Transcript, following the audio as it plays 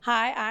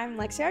Hi, I'm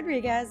Lexi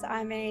Rodriguez.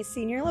 I'm a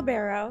senior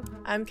libero.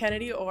 I'm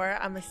Kennedi Orr.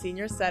 I'm a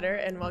senior setter,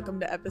 and welcome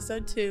to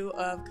episode 2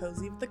 of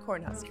Cozy with the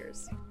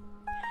Cornhuskers.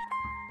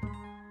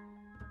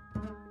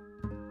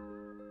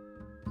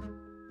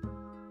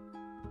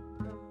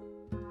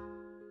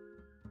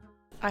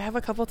 I have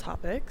a couple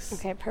topics.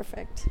 Okay,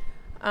 perfect.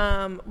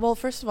 Well,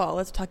 first of all,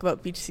 let's talk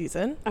about beach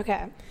season.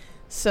 Okay.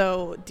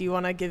 So, do you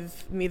want to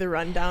give me the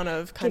rundown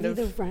of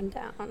the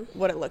rundown.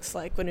 What it looks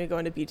like when we go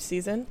into beach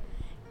season?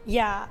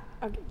 Yeah.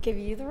 I'll give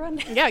you the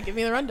rundown? Yeah, give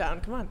me the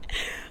rundown. Come on.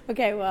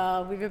 Okay,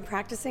 well, we've been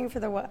practicing for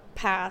the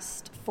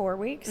past 4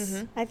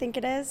 weeks, I think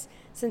it is,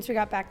 since we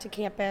got back to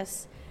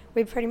campus.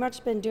 We've pretty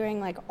much been doing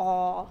like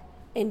all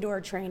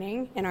indoor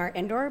training in our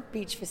indoor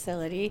beach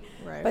facility.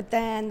 Right. But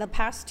then the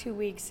past 2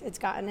 weeks, it's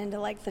gotten into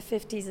like the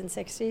 50s and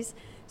 60s.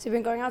 So we've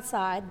been going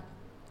outside.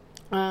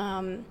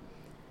 And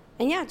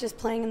yeah, just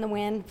playing in the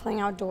wind,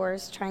 playing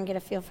outdoors, try and get a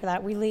feel for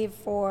that.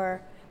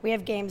 We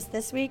have games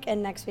this week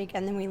and next week,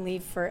 and then we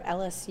leave for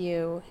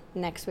LSU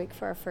next week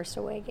for our first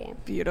away game.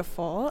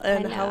 Beautiful.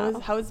 And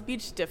how is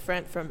beach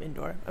different from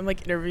indoor? I'm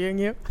like interviewing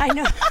you. I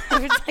know.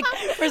 We're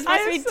supposed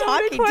to be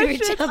talking to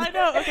each other. I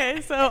know.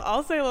 Okay, so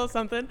I'll say a little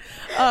something.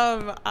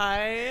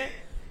 I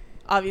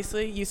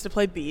obviously used to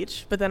play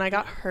beach, but then I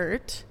got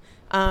hurt.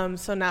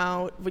 So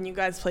now when you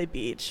guys play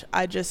beach,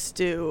 I just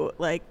do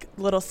like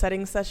little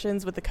setting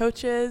sessions with the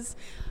coaches.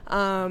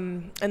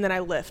 And then I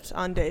lift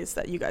on days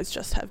that you guys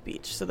just have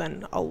beach. So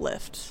then I'll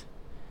lift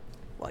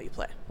while you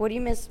play. What do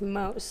you miss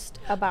most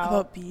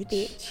about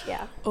beach?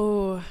 Yeah.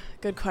 Oh,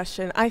 good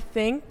question. I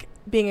think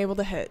being able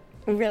to hit.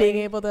 Really? Being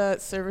able to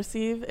serve,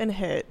 receive, and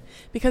hit.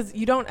 Because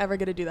you don't ever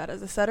get to do that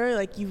as a setter.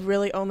 Like, you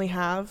really only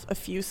have a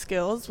few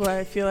skills where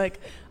I feel like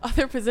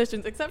other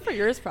positions, except for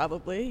yours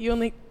probably, you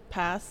only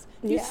pass,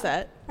 you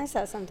set. I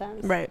set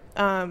sometimes. Right.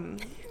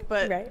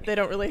 But they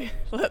don't really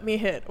let me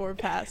hit or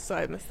pass, so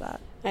I miss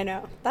that. I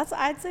know.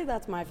 I'd say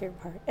that's my favorite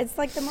part. It's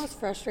like the most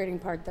frustrating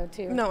part though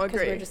too. No, agree.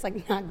 Because we're just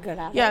like not good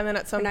at it. Yeah, and then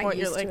at some point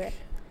you're like,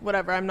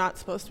 whatever, I'm not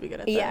supposed to be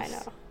good at this. Yeah, I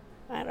know.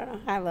 I don't know.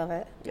 I love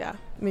it. Yeah,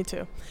 me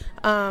too.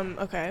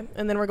 Okay,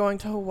 and then we're going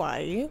to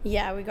Hawaii.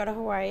 Yeah, we go to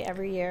Hawaii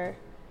every year.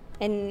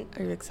 And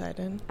are you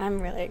excited? I'm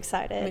really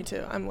excited. Me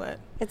too. I'm lit.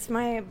 It's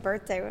my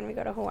birthday when we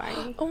go to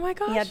Hawaii. Oh my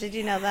gosh. Yeah, did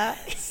you know that?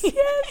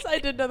 Yes, I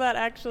did know that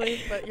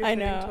actually, but you're I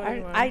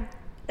know.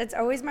 It's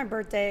always my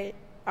birthday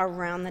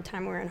around the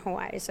time we're in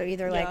Hawaii. So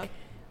either like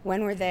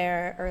when we're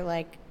there or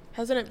like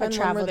hasn't it been a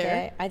travel when we're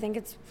there? day. I think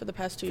it's for the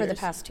past 2 years. For the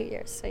past 2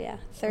 years. So yeah,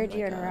 third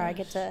year in a row I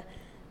get to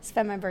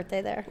spend my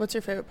birthday there. What's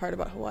your favorite part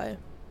about Hawaii?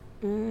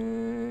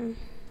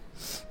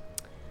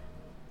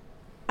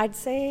 I'd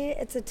say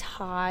it's a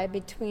tie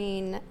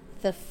between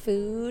the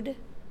food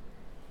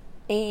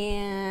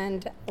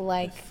and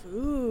like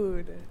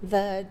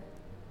the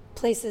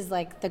places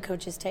like the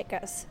coaches take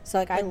us. So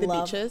like I love the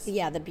beaches?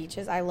 Yeah, the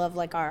beaches. I love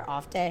like our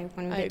off day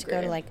when we get to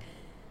go to like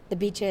the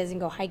beaches and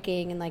go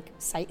hiking and like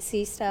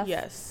sightsee stuff.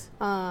 Yes.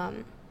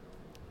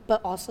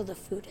 But also the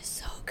food is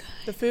so good.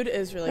 The food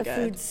is really good.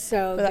 The food's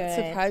so good. That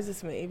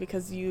surprises me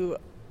because you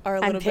are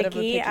a little bit of a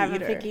picky eater. I'm a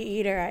picky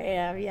eater. I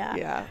am, yeah.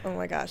 Yeah. Oh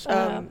my gosh.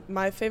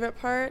 My favorite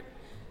part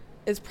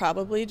is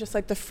probably just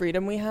like the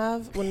freedom we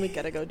have when we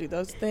get to go do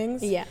those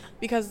things. Yeah.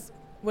 Because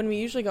when we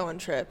usually go on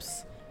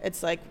trips,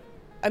 it's like,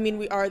 I mean,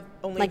 we are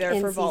only like there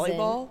for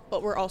volleyball, season.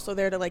 But we're also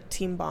there to like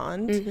team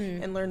bond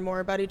and learn more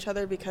about each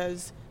other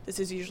because this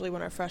is usually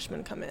when our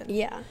freshmen come in.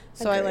 Yeah.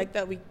 So I like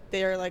that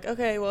they're like,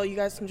 okay, well, you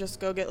guys can just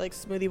go get like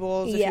smoothie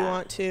bowls if you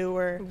want to,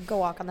 or go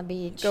walk on the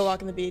beach.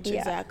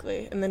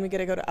 Exactly. And then we get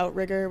to go to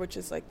Outrigger, which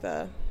is like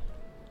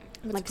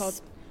what's it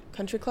called?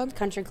 Country Club?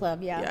 Country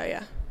Club, yeah. Yeah,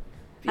 yeah.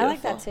 Beautiful. I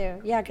like that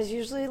too. Yeah, because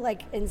usually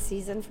like in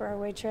season for our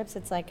away trips,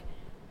 it's like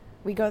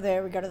we go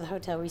there, we go to the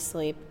hotel, we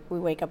sleep, we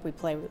wake up, we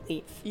play, we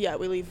leave. Yeah,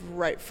 we leave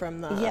right from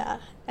the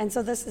and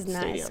so this is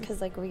nice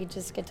because like we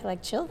just get to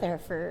like chill there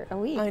for a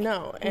week. I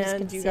know,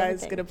 and you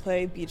guys get to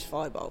play beach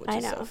volleyball, which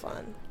is so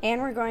fun.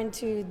 And we're going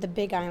to the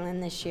Big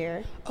Island this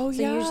year. Oh,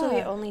 so usually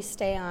we only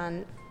stay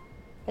on,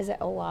 is it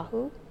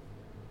Oahu?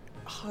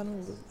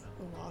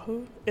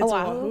 Oahu? It's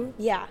Oahu?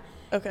 Yeah.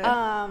 Okay.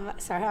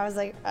 Sorry, I was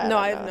like,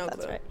 I have no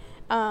clue. Right.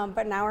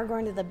 But now we're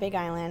going to the Big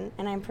Island,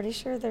 and I'm pretty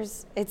sure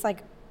it's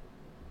like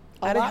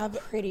a lot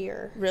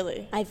prettier.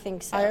 Really? I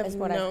think so. I have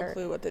no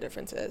clue what the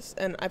difference is,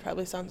 and I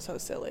probably sound so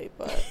silly,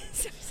 but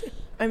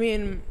I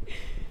mean,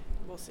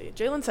 we'll see.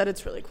 Jalen said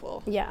it's really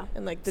cool. Yeah.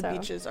 And like the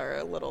beaches are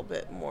a little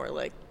bit more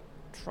like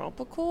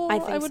tropical.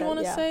 I would want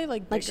to say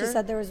like bigger. She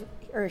said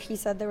he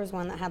said there was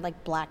one that had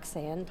like black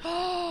sand.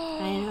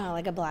 I know,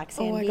 like a black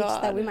sand beach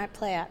that we might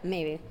play at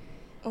maybe.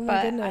 Oh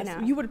my goodness! I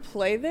know. You would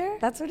play there?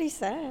 That's what he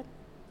said.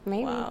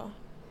 Maybe. Wow.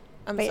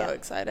 I'm so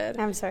excited.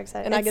 I'm so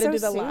excited. And I get to do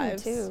the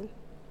lives too.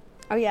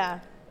 Oh yeah.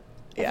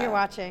 If you're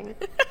watching,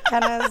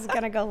 Kenna's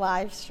gonna go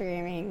live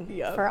streaming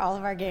for all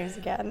of our games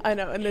again. I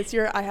know. And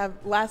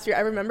last year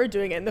I remember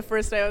doing it. And the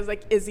first day I was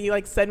like, Izzy,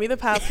 like send me the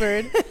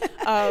password.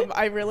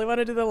 I really want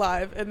to do the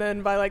live. And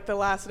then by like the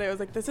last day I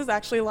was like, this is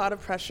actually a lot of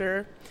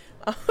pressure.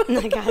 Oh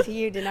my God,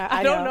 you did not.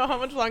 I don't know how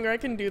much longer I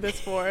can do this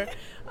for.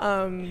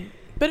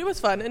 But it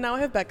was fun, and now I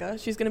have Becca.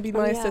 She's going to be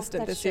my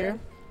assistant this year.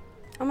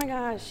 Oh my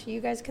gosh,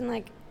 you guys can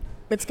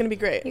It's going to be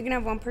great. You can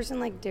have one person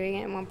doing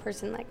it and one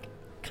person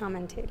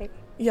commentating.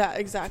 Yeah,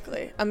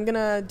 exactly. I'm going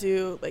to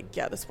do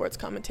the sports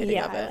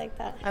commentating of it. Yeah, I like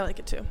that. I like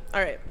it too.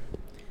 All right.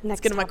 Let's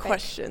get to my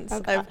questions.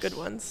 I have good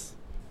ones.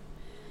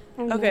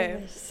 I'm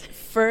nervous.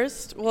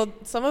 First,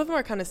 some of them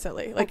are kind of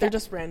silly. They're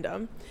just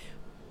random.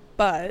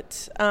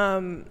 But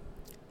an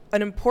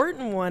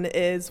important one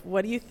is,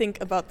 what do you think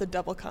about the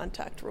double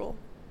contact rule?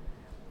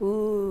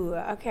 Ooh,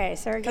 okay.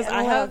 So we're getting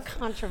a little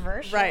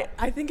controversial. Right.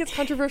 I think it's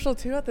controversial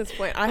too at this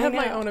point. I have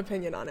my own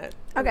opinion on it.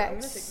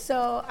 Okay,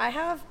 so I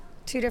have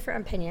 2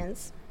 different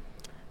opinions.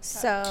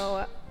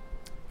 So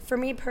for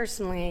me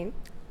personally,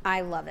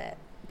 I love it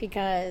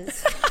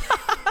because...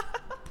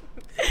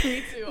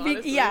 Me too,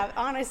 honestly. Yeah,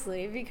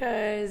 honestly,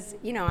 because,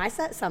 I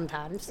set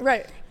sometimes.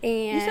 Right.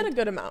 And you set a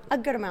good amount. A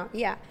good amount,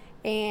 yeah.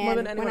 And more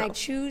than anyone when else, I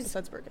choose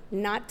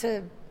not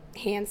to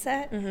hand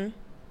set,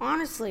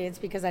 honestly, it's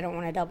because I don't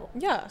want to double.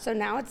 Yeah. So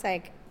now it's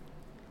I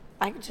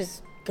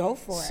just go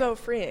for it. So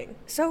freeing.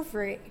 So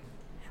free.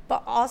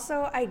 But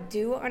also, I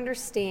do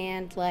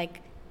understand,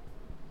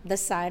 the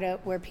side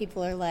of where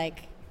people are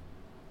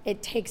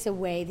it takes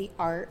away the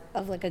art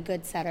of a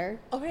good setter.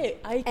 Okay,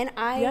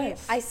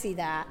 I see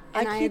that,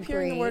 and I keep agree.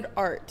 hearing the word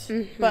art,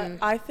 but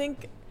I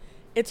think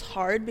it's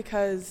hard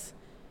because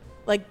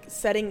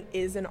setting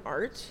is an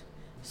art.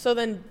 So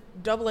then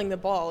doubling the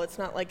ball, it's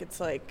not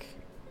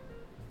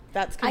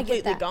that's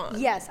completely gone.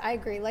 Yes, I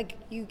agree.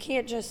 You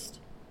can't just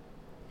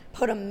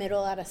put a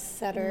middle at a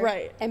setter,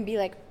 right, and be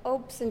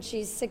oh, since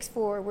she's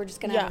 6'4", we're just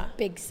gonna have a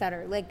big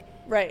setter.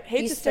 Right.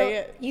 Hate to say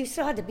it. You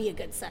still have to be a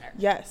good setter.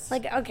 Yes.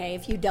 Okay,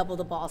 if you double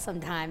the ball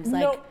sometimes,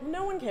 no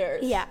one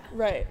cares. Yeah.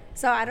 Right.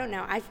 So I don't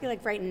know. I feel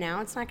right now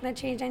it's not going to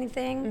change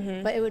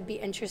anything, but it would be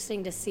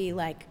interesting to see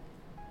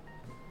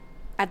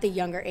at the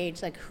younger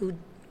age, who.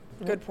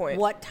 Good point.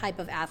 What type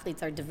of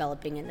athletes are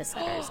developing into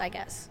setters? I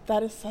guess.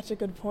 That is such a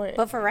good point.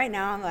 But for right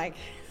now, I'm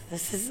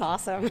this is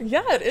awesome.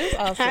 Yeah, it is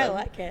awesome. I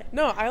like it.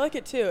 No, I like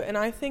it too, and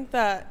I think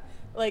that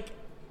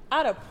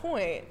at a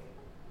point,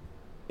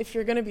 if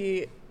you're going to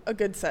be a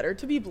good setter,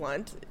 to be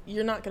blunt,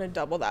 you're not going to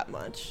double that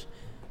much,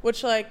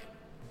 which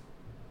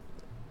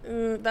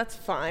that's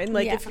fine.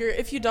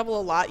 If you double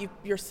a lot,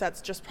 your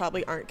sets just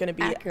probably aren't going to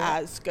be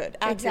as good.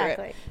 Accurate.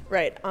 Exactly.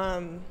 Right.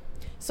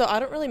 So I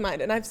don't really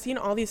mind, and I've seen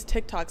all these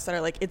TikToks that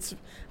are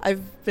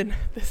I've been.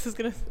 This is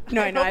gonna.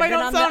 No, I know.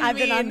 I've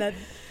been on the.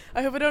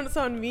 I hope I don't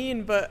sound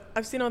mean, but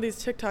I've seen all these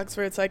TikToks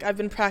where it's I've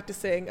been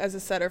practicing as a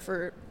setter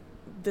for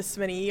this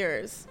many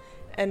years,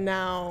 and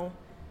now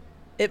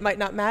it might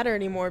not matter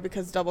anymore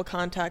because double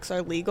contacts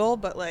are legal,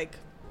 but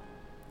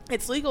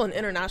it's legal in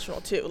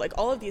international too.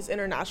 All of these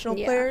international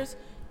players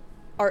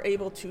are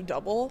able to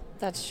double.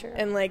 That's true.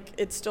 And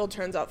it still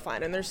turns out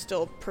fine, and they're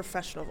still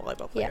professional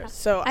volleyball players. Yeah.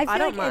 So I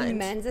don't mind. In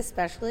men's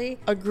especially,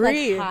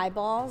 agree. High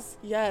balls.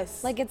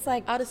 Yes. It's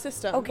out of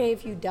system. Okay,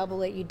 if you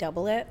double it, you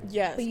double it.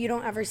 Yes. But you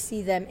don't ever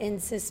see them in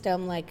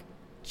system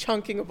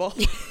chunking a ball.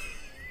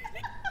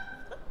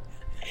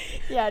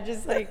 Yeah,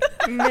 just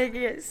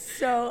making it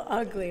so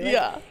ugly.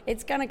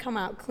 It's gonna come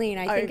out clean.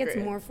 I think agree.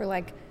 it's more for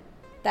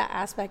that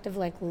aspect of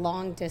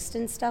long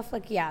distance stuff.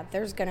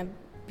 There's gonna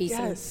be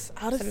some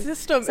out of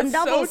system. Some it's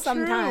doubles so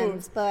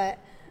sometimes, but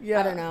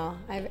I don't know.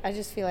 I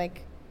just feel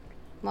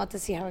we'll have to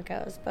see how it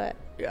goes. But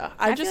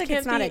I just feel can't.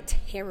 It's not a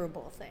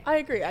terrible thing. I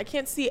agree. I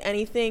can't see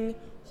anything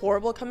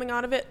horrible coming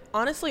out of it.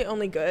 Honestly,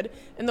 only good.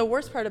 And the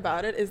worst part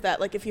about it is that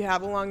if you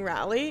have a long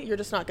rally, you're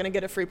just not going to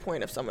get a free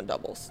point if someone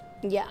doubles.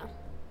 Yeah.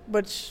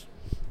 Which,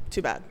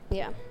 too bad.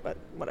 Yeah. But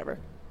whatever.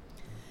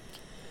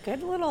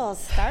 Good little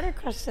starter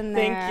question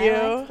there. Thank you.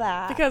 I like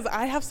that. Because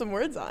I have some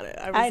words on it.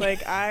 I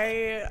was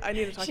I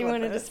need to talk about this. She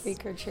wanted to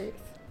speak her truth.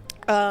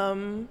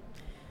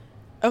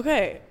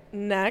 Okay.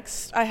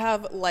 Next, I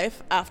have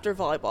life after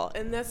volleyball.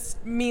 And this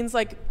means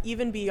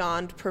even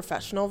beyond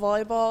professional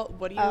volleyball.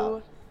 What do you...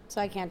 Oh,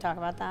 so I can't talk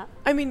about that?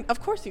 I mean,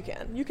 of course you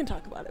can. You can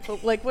talk about it.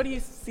 But what do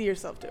you see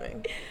yourself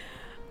doing?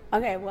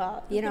 Okay,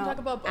 well, you know, talk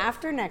about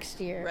after next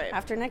year, right.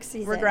 After next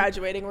season. We're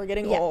graduating. We're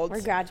getting old. We're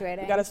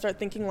graduating. We got to start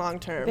thinking long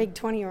term. Big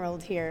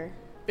 20-year-old here.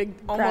 Big,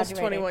 almost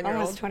 21-year-old.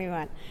 Almost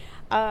 21.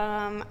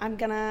 I'm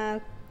going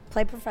to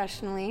play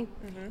professionally.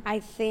 Mm-hmm. I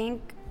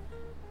think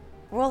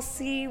we'll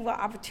see what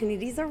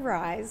opportunities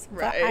arise.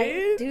 Right. But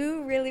I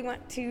do really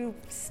want to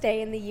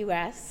stay in the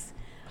U.S.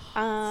 So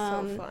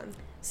fun.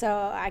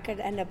 So I could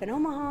end up in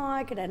Omaha.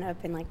 I could end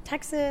up in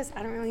Texas.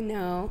 I don't really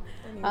know.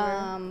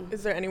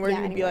 Is there anywhere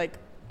you would be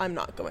I'm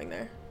not going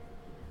there?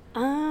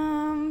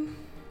 I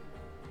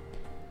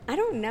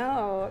don't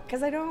know,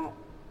 because I don't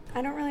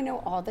really know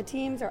all the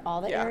teams or all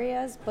the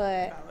areas,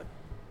 but valid.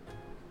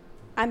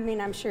 I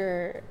mean, I'm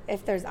sure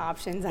if there's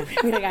options, I'm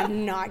gonna be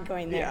I'm not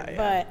going there.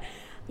 But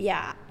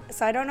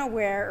so I don't know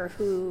where or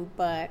who,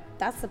 but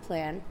that's the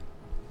plan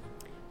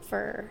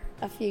for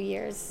a few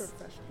years.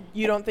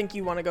 You don't think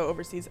you want to go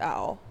overseas at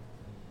all?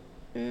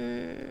 I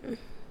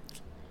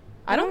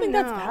don't think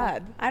know. that's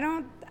bad. I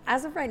don't.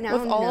 As of right now,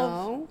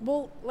 no.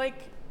 Well,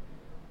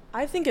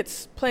 I think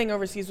playing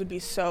overseas would be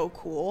so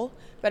cool,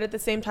 but at the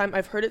same time,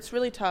 I've heard it's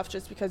really tough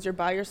just because you're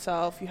by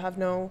yourself, you have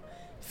no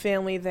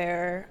family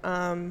there,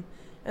 and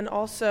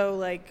also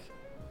like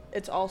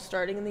it's all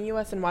starting in the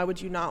U.S. and why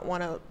would you not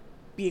want to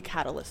be a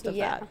catalyst of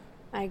that? Yeah,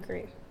 I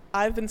agree.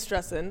 I've been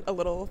stressing a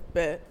little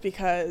bit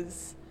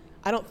because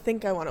I don't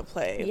think I want to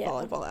play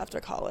volleyball after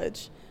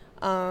college,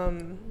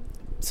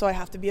 so I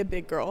have to be a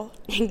big girl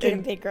and get a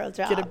big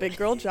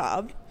girl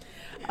job.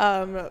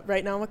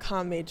 Right now I'm a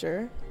comm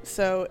major,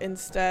 so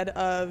instead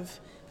of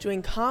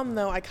doing comm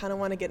though, I kind of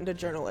want to get into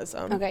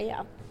journalism. Okay,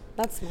 yeah,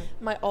 that's smart.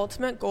 My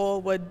ultimate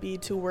goal would be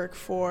to work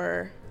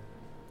for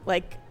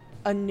like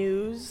a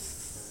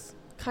news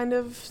kind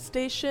of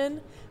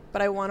station,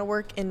 but I want to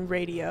work in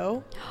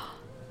radio.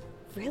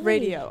 Really?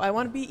 Radio. I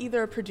want to be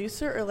either a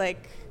producer or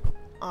like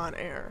on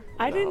air.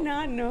 I did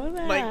not know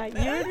that. Like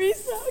you would be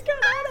so good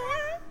at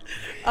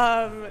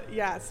it.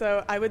 Yeah,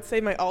 so I would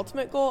say my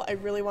ultimate goal, I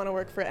really want to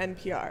work for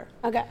NPR.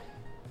 Okay.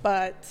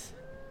 But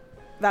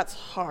that's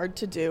hard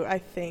to do, I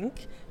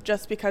think,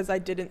 just because I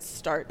didn't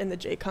start in the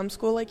JCOM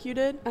school like you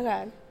did.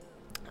 Okay.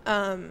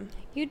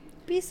 You'd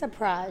be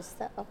surprised,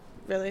 though.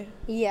 Really?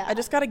 Yeah. I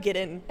just got to get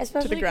in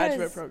to the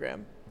graduate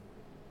program.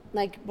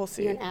 Like, we'll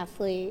see. You're an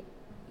athlete.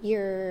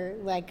 You're,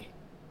 like,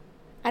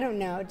 I don't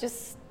know,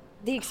 just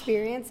the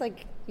experience,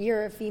 like,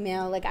 you're a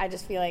female. Like, I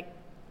just feel like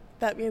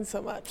that means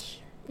so much.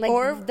 Like,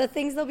 or the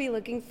things they'll be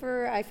looking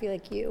for, I feel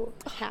like you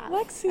have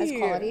Lexi. as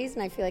qualities.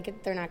 And I feel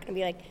like they're not going to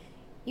be like,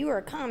 you were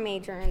a comm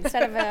major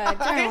instead of a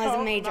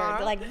journalism major.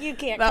 Like, you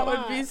can't That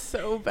would be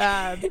so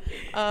bad.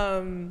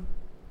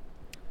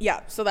 Yeah,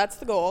 so that's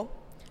the goal.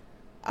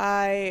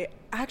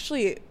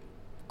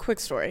 Quick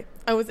story.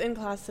 I was in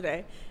class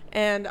today,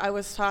 and I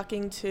was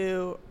talking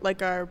to,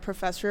 like, our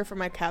professor for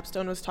my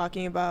capstone was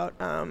talking about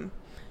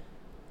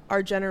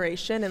our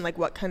generation and, like,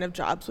 what kind of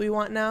jobs we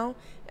want now.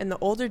 And the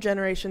older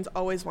generations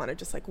always wanted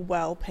just, like,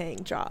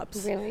 well-paying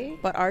jobs. Really?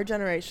 But our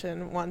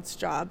generation wants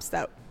jobs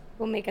that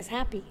will make us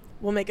happy.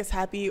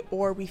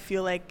 Or we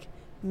feel like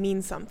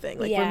mean something.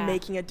 Like, we're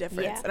making a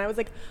difference. Yeah. And I was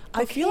like,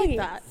 I feel like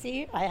that.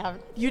 See, I have.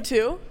 You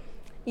too?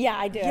 Yeah,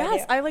 I do.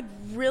 Yes, I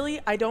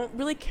don't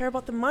really care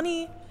about the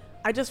money.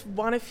 I just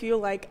want to feel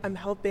like I'm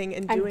helping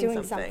and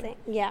doing something.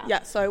 Yeah.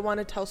 Yeah, so I want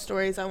to tell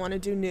stories. I want to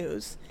do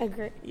news.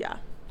 Agree. Yeah.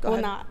 Go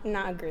ahead.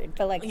 Not agreed,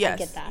 but like yes, I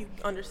get that. You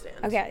understand.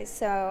 Okay,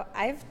 so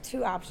I have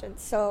two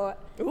options. So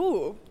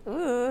so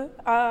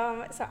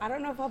I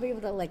don't know if I'll be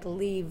able to like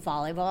leave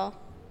volleyball.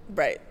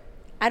 Right.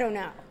 I don't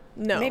know.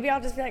 No. Maybe I'll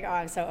just be like, oh,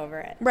 I'm so over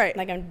it. Right.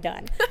 Like I'm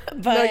done.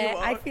 But no, you won't.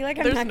 I feel like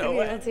I'm not going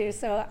to be able to.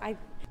 So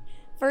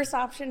first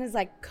option is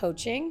like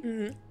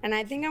coaching, and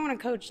I think I want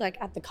to coach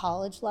like at the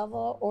college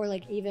level, or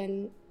like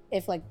even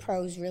if like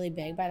pro's really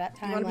big by that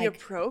time. You want to like, be a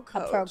pro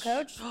coach? A pro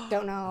coach.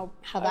 Don't know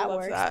how that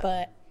works,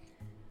 but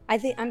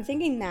I'm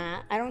thinking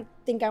that. I don't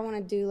think I want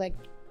to do like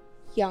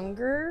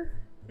younger,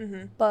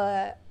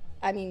 but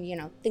I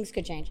mean, things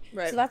could change.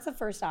 Right. So that's the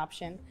first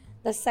option.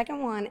 The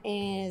second one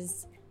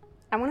is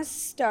I want to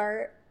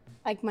start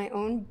like my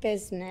own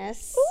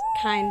business,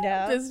 kind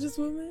of.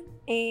 Businesswoman.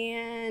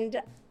 And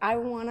I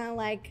want to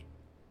like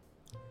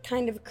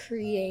kind of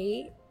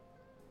create.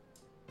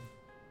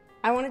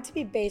 I want it to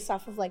be based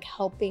off of like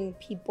helping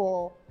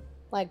people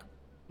like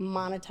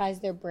monetize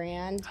their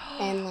brand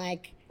and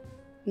like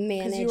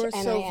manage NIL. Because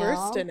you are so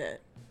versed in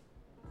it.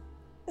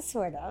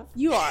 Sort of.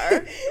 You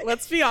are.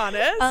 Let's be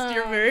honest.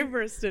 You're very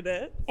versed in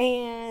it.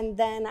 And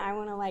then I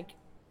want to like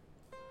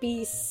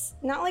be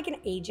not like an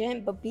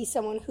agent, but be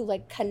someone who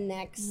like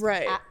connects,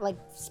 like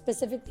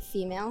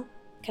specifically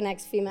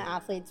connects female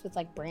athletes with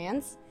like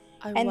brands.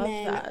 I love that. And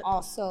then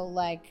also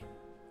like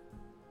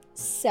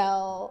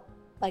sell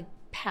like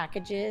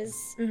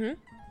packages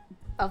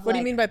of what do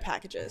you mean by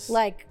packages?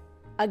 Like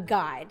a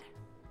guide.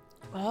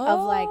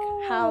 Of like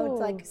how it's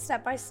like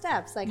step by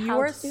steps, like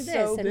how to do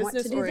this and what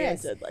to do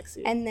this,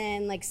 Lexi. and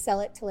then like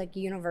sell it to like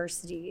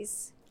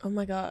universities. Oh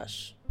my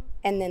gosh!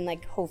 And then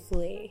like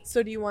hopefully.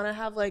 So do you want to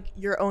have like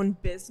your own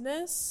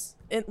business,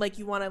 and like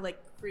you want to like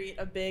create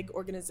a big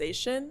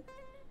organization,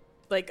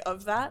 like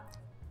of that?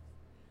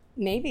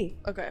 Maybe.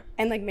 Okay.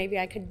 And like maybe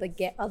I could like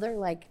get other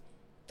like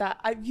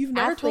that. You've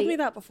never told me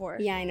that before.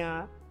 Yeah, I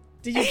know.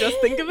 Did you just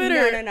think of it, no,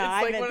 or no,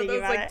 it's like one of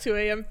those like 2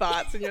 a.m.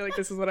 thoughts, and you're like,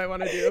 "This is what I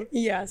want to do."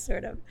 Yeah,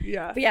 sort of.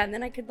 Yeah. But yeah, and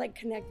then I could like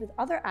connect with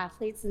other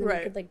athletes, and then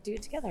we could like do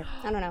it together.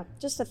 I don't know,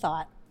 just a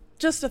thought.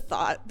 Just a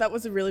thought. That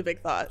was a really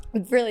big thought.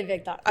 Really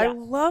big thought. Yeah. I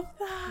love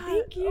that.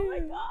 Thank you. Oh my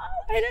god.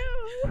 I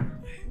know.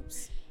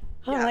 Oops.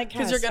 Yeah,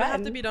 because you're gonna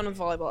have to be done with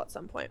volleyball at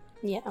some point.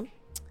 Yeah.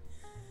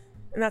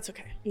 And that's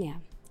okay. Yeah.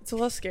 It's a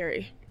little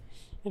scary.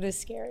 It is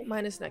scary.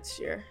 Mine is next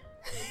year.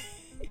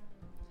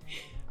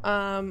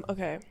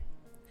 Okay.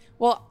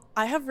 Well,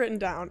 I have written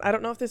down, I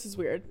don't know if this is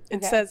weird.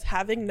 It says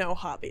having no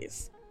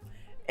hobbies.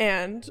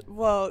 And,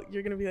 well,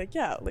 you're going to be like,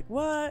 yeah, like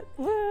what?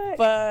 What?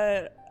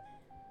 But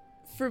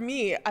for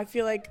me, I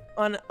feel like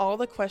on all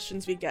the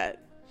questions we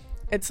get,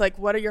 it's like,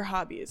 what are your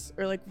hobbies?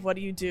 Or like, what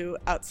do you do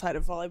outside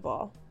of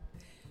volleyball?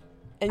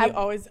 And you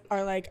always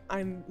are like,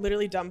 I'm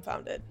literally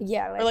dumbfounded.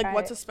 Yeah. Or like,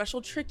 what's a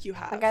special trick you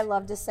have? Like, I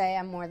love to say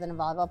I'm more than a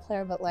volleyball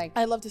player, but like,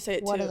 I love to say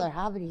it what too. other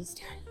hobbies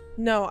do?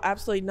 No,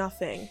 absolutely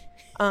nothing.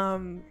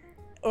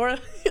 Or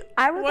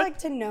I would like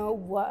to know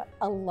what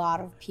a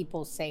lot of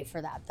people say for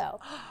that,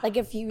 though. Like,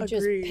 if you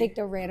just picked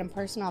a random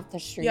person off the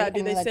street, yeah, and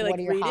do they like, say what like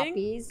are your reading?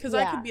 hobbies? Because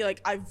I could be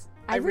like,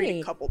 I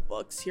read a couple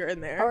books here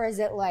and there. Or is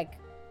it like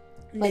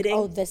knitting?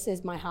 Oh, this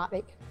is my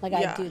hobby. Like,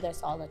 I do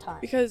this all the time.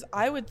 Because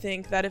I would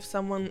think that if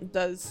someone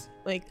does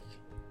like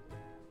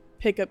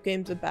pick up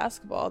games of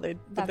basketball, they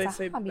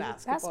say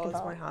basketball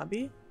is my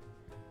hobby.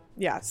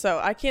 Yeah, so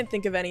I can't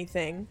think of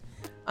anything.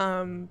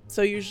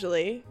 So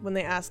usually when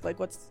they ask like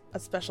what's a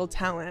special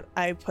talent,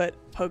 I put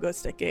pogo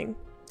sticking.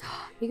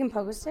 You can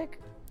pogo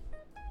stick?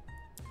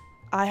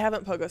 I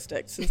haven't pogo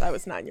sticked since I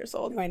was 9 years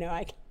old. I know,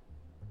 I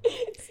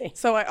can.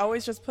 So I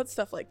always just put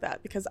stuff like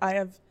that because I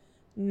have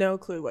no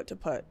clue what to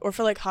put. Or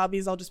for like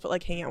hobbies, I'll just put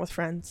like hanging out with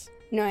friends.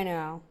 No, I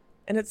know.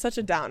 And it's such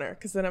a downer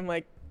because then I'm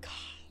like, God.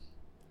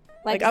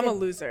 Like I'm a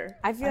loser.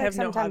 I feel like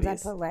sometimes I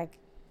put like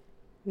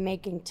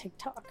making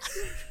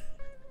TikToks.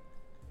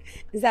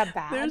 Is that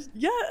bad?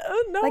 No,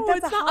 like,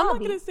 it's not. I'm not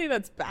gonna say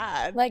that's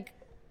bad. Like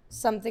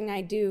something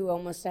I do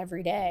almost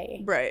every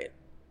day. Right.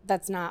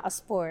 That's not a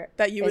sport.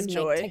 That you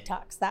enjoy. Make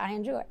TikToks that I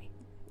enjoy.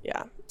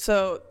 Yeah.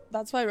 So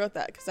that's why I wrote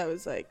that, because I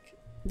was like,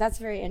 that's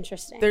very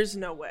interesting. There's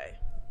no way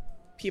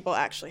people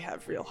actually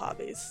have real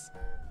hobbies.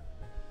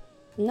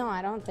 No,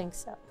 I don't think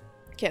so.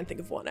 Can't think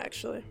of one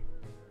actually.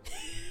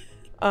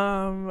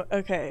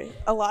 Okay.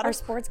 Are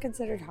sports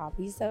considered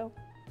hobbies though?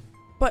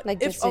 But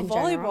like, if a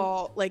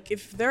volleyball, like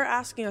if they're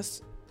asking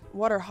us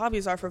what our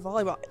hobbies are for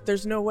volleyball,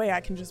 there's no way I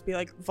can just be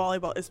like,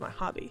 volleyball is my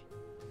hobby.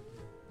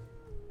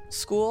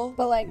 School?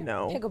 But like,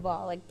 no.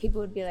 Pickleball, like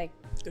people would be like,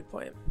 good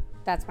point.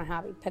 That's my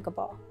hobby,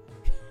 pickleball.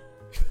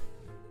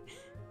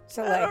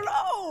 So like, I don't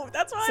know.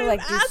 That's why I'm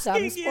like, do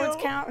some sports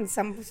count and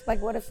some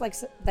like, what if like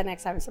the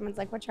next time someone's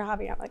like, what's your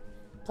hobby? I'm like,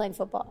 playing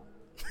football.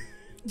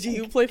 Do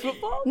you play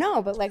football?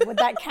 No, but like, would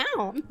that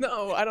count?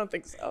 No, I don't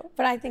think so.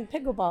 But I think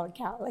pickleball would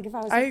count. Like if I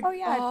was like,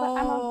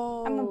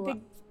 I'm a big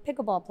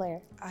pickleball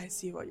player. I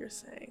see what you're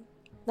saying.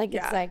 Like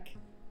it's like,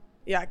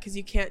 yeah, because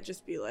you can't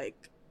just be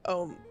like,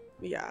 oh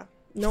yeah.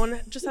 No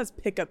one just has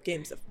pickup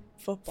games of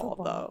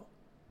football though.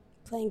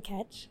 Playing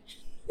catch.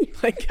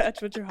 Playing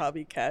catch. What's your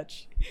hobby?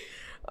 Catch.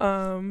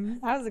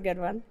 That was a good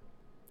one.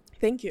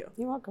 Thank you.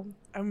 You're welcome.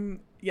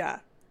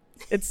 Yeah.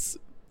 It's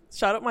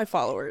shout out my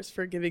followers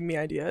for giving me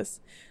ideas.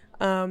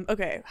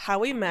 Okay, how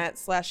we met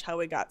 / how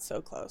we got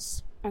so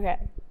close. Okay,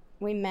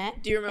 we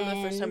met. Do you remember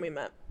the first time we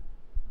met?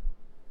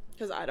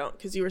 Because I don't,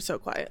 because you were so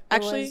quiet.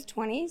 Actually, it was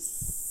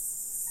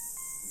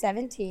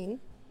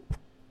 2017.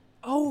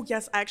 Oh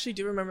yes, I actually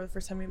do remember the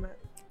first time we met.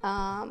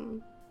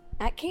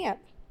 At camp.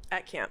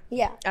 At camp.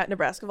 Yeah. At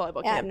Nebraska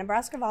volleyball camp. At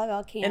Nebraska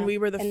volleyball camp. And we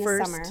were the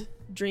first summer.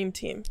 Dream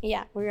Team.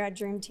 Yeah, we were at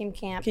Dream Team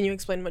camp. Can you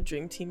explain what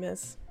Dream Team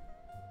is?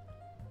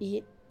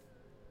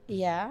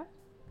 Yeah.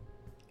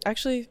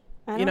 Actually,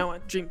 you know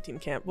what? Dream Team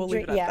camp. We'll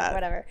leave it at that. Yeah,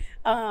 whatever.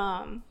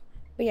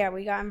 But yeah,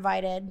 we got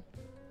invited,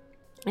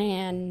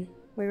 and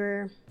we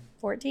were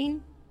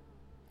 14,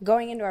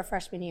 going into our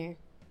freshman year.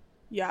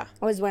 Yeah.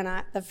 Was when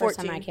the first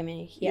time I came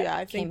in. Yeah,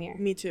 I think here.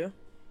 Me too.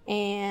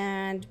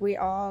 And it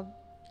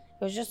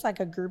was just like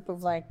a group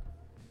of like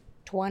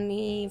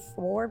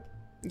 24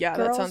 girls,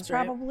 that sounds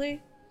probably.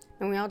 Right.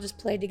 And we all just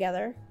played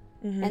together.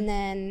 Mm-hmm. And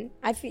then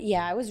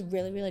I was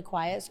really, really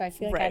quiet. So I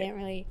feel like I didn't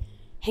really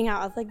hang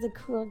out with like the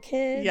cool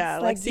kids. Yeah,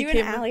 like Lexi you and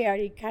Allie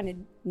already kind of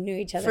knew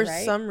each other, for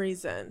some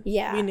reason.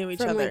 Yeah, we knew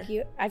each other.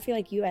 Like I feel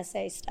like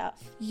USA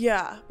stuff.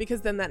 Yeah,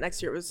 because then that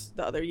next year was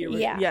the other year.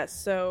 Yes,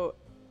 so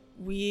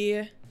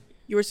you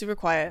were super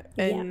quiet,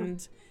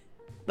 and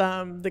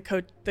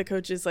the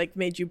coaches like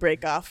made you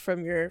break off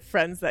from your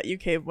friends that you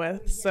came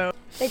with. So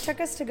they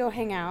took us to go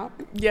hang out.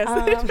 Yes,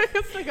 they took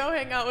us to go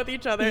hang out with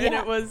each other, and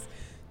it was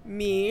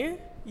me,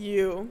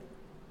 you,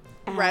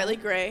 Riley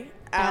Gray,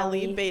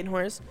 Allie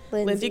Badenhorst,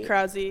 Lindsay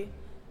Krause.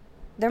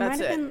 There might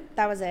have been.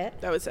 That was it.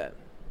 That was it.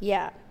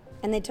 Yeah,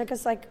 and they took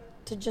us like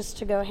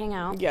to go hang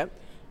out. Yep.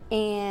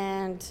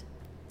 And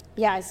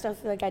yeah, I still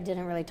feel like I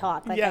didn't really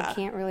talk. Like I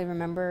can't really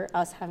remember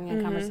us having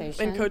a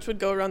conversation. And Coach would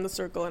go around the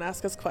circle and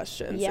ask us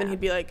questions, and he'd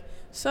be like,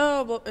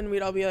 "So," and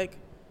we'd all be like,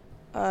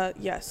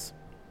 "Yes."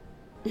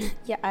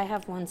 Yeah, I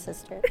have one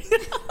sister.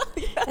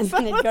 Yes, and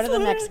then they'd go to the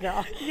next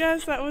girl.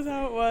 Yes, that was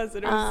how it was.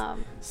 It was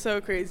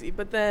so crazy.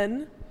 But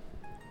then,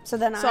 we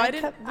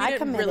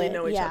didn't really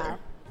know each other.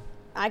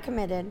 I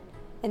committed,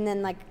 and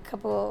then like a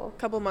couple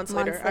months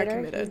later, I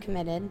committed. You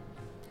committed.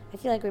 I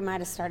feel like we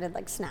might have started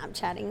like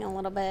Snapchatting a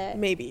little bit.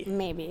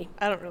 Maybe.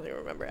 I don't really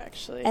remember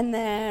actually. And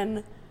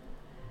then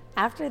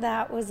after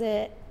that, was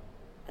it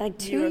like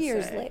 2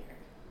 years later?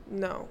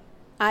 No.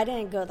 I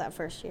didn't go that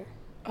first year.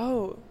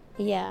 Oh.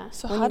 Yeah.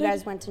 So when you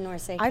guys went to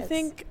North St. I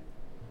think.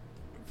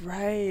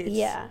 Right.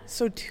 Yeah.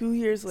 So 2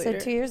 years later.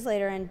 So 2 years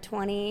later in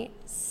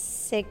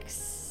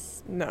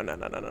 26.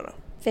 No.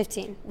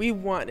 15. We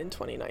won in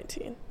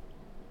 2019.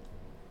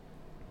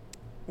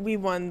 We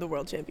won the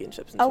World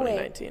Championships in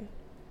 2019. Wait.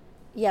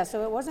 Yeah,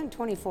 so it wasn't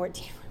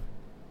 2014.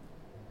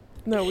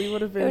 No, we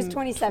would have been It was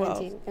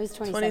 2017. 12. It was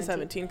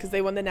 2017 because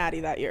they won the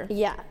Natty that year.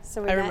 Yeah,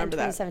 so we I met remember in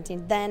that.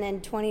 2017. Then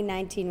in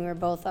 2019, we were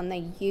both on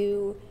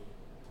the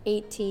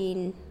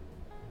U18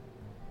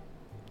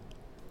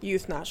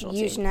 Youth national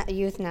team.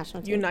 youth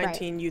national team. U19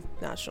 right. youth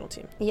national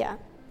team. Yeah,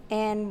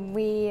 and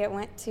we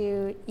went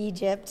to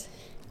Egypt,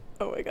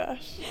 Oh my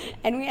gosh.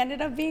 and we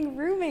ended up being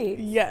roommates.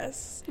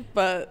 Yes,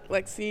 but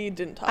Lexi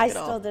didn't talk I at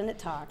all. still didn't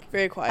talk.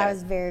 Very quiet. I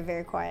was very,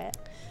 very quiet.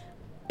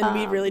 And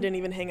we really didn't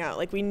even hang out.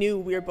 Like, we knew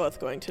we were both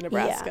going to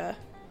Nebraska.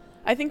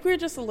 I think we were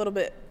just a little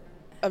bit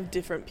of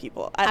different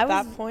people. At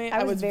that point,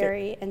 I was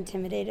very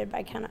intimidated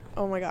by Kenna.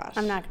 Oh my gosh.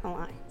 I'm not going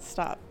to lie.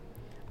 Stop.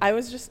 I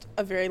was just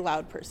a very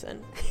loud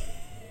person.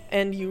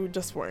 And you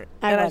just weren't.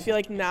 I And I feel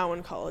like now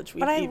in college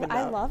we've evened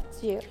I out.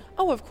 loved you.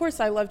 Oh, of course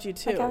I loved you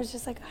too. Like, I was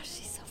just like, oh,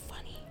 she's so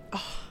funny.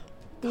 Oh,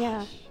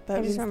 Yeah. that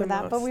I means just remember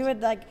the that. But we most.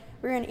 would, like,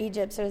 we were in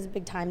Egypt, so it was a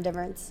big time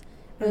difference.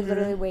 We would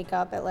literally wake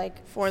up at,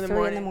 like, 4 in the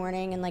 3 in the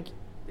morning and, like,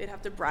 They'd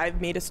have to bribe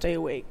me to stay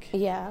awake.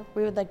 yeah,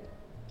 we would, like,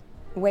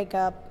 wake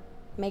up,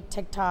 make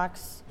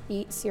TikToks,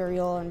 eat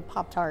cereal and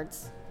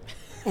Pop-Tarts.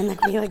 And,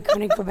 like, we, like,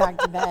 couldn't go back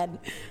to bed.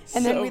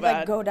 And then So we'd, bad.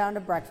 like, go down to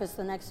breakfast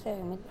the next day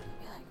and we'd be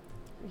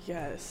like,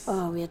 Yes.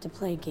 oh, we have to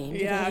play a game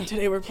today. Yeah,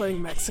 today we're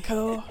playing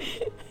Mexico.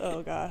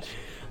 Oh gosh.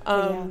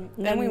 Yeah. And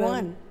then we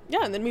won. Yeah,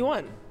 and then we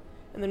won.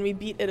 And then we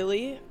beat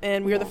Italy,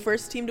 and we were the Yeah.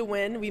 first team to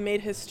win. We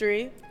made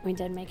history, We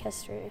did make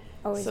history.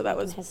 Always so that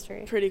making was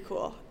history. pretty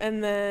cool.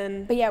 And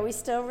then But yeah, we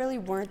still really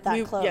weren't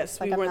that close. yes,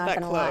 like, we I'm weren't not that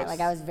gonna lie. close.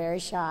 Like, I was very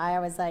shy. I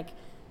was like,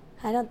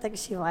 I don't think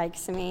she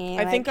likes me.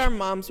 I think Like, our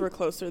moms were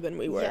closer than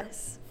we were.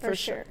 yes, for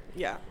sure.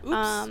 Yeah.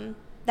 Oops.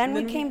 Then And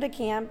we then came to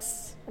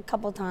camps a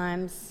couple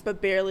times.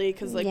 but barely,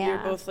 because like we were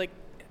Yeah. both like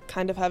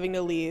kind of having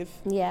to leave.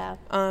 Yeah,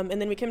 And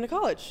then we came to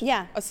college.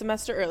 Yeah. A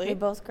semester we early.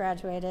 both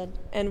graduated.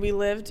 And we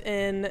lived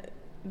in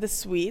the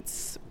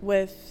suites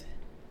with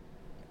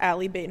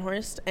Allie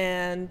Bainhorst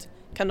and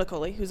Kendall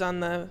Coley, who's on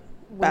the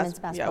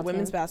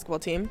women's basketball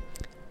team.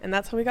 And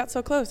that's how we got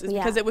so close, is Yeah.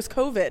 because it was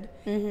COVID.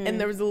 Mhm. And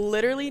there was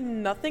literally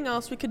nothing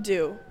else we could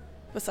do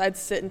besides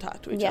sit and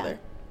talk to each Yeah. other.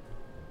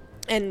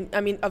 And,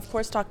 I mean, of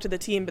course, talk to the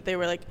team, but they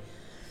were like,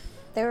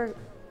 They were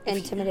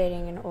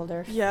intimidating and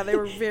older. yeah, they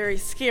were very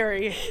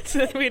scary.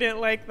 So we didn't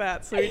like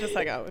that. So we just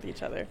hung out with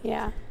each other.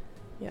 Yeah,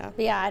 Yeah.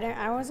 but yeah,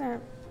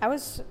 I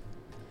was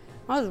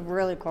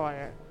really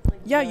quiet.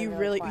 Like, Yeah,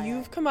 quiet.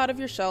 you've come out of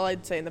your shell,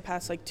 I'd say, in the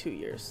past, like, 2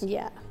 years.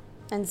 Yeah,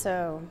 and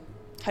so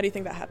How do you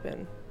think that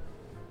happened?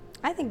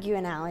 I think you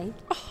and Allie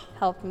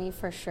helped me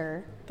for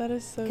sure. That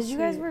is so Because you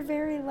guys were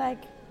very,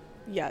 like,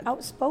 Yeah.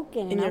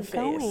 outspoken In and your face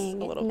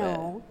outgoing. a little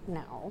No.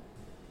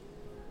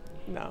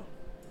 No.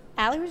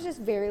 Allie was just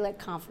very, like,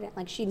 confident.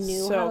 Like, she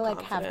knew So how to, like,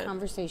 confident. have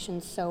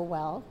conversations so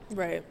well.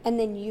 Right. And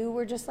then you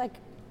were just, like,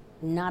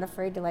 not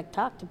afraid to, like,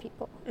 talk to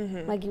people.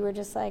 Mm-hmm. Like, you were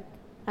just like,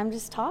 I'm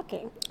just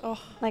talking. Oh,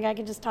 Like, I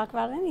could just talk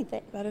about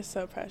anything. that is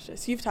so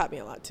precious. You've taught me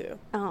a lot, too.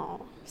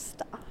 Oh,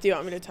 stop. Do you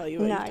want me to tell you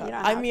what No, you've taught you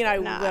don't me? I have mean, to. I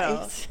No, will.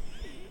 it's-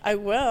 I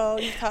will.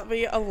 You've taught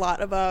me a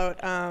lot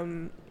about,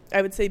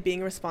 I would say,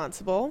 being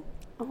responsible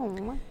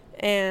Oh,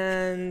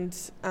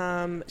 and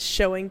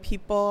showing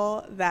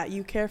people that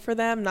you care for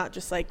them, not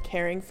just, like,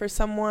 caring for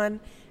someone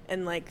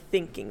and, like,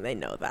 thinking they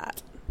know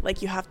that.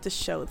 Like, you have to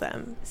show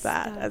them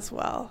that Stop. as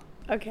well.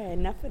 okay,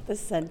 enough with the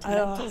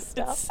sentimental It's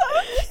stuff. so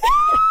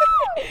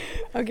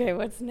Okay,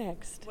 what's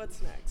next?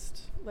 What's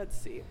next? Let's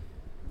see.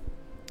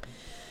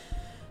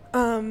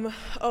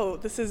 Oh,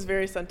 this is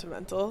very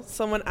sentimental.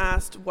 Someone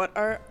asked what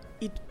are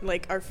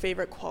our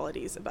favorite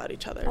qualities about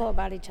each other. Oh,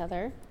 about each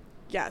other.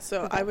 Yeah,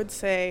 so Okay. I would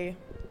say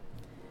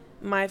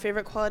my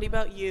favorite quality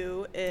about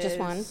you is Just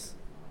one?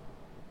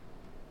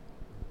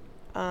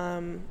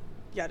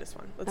 Yeah, just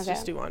one. Let's Okay.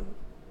 just do one.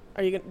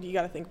 Are you gonna? You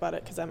got to think about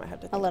it because I might have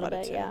to think A little about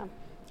bit, it too. yeah.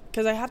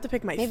 Because I have to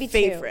pick my Maybe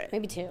favorite. two.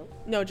 Maybe two.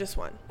 No, just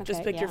one.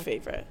 Just Okay, pick your yeah.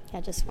 favorite. Yeah,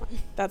 just one.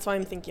 That's why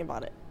I'm thinking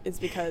about it. It's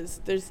because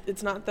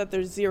it's not that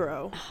there's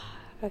zero.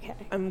 Okay.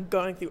 I'm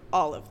going through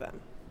all of them.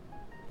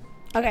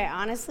 Okay,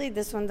 honestly,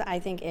 this one I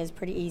think is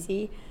pretty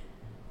easy.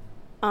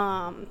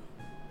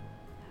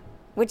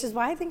 Which is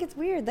why I think it's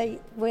weird that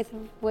with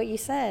what you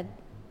said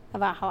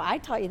about how I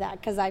taught you that,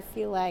 because I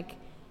feel like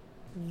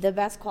the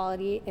best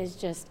quality is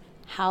just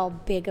how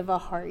big of a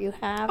heart you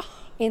have.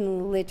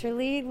 And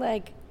literally,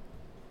 like,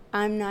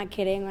 I'm not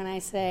kidding when I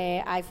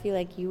say I feel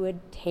like you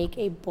would take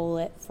a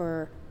bullet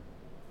for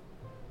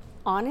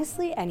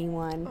honestly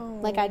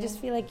anyone. Like, I just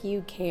feel like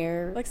you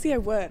care. Lexi,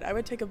 I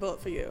would take a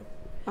bullet for you.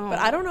 Oh. But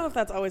I don't know if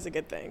that's always a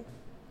good thing.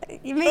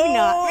 Maybe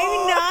not.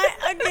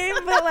 Okay,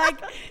 but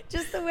like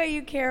just the way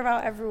you care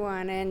about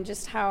everyone and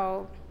just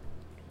how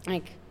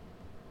like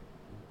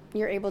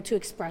you're able to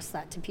express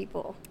that to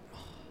people.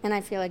 And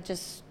I feel like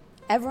just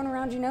everyone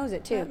around you knows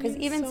it too, That because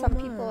means even so some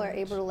people are much.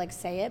 able to like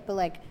say it, but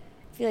like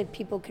I feel like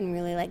people can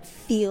really like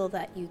feel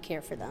that you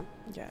care for them.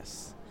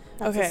 Yes.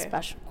 That's okay. a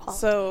special quality.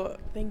 So,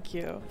 thank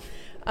you.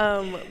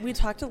 We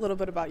talked a little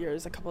bit about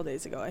yours a couple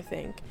days ago, I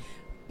think.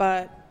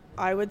 But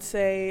I would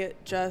say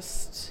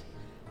just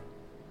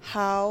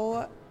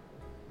how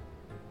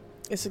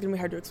this is going to be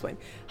hard to explain,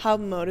 how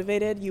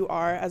motivated you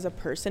are as a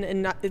person.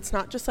 And it's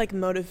not just like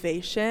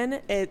motivation,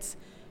 it's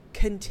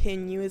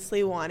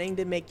continuously wanting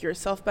to make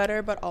yourself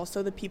better, but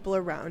also the people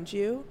around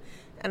you.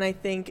 And I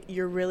think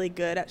you're really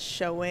good at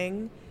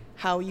showing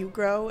how you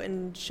grow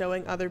and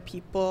showing other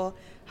people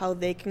how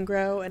they can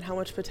grow and how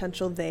much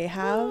potential they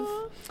have.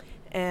 Aww.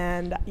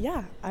 And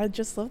yeah, I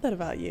just love that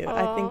about you. Aww.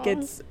 I think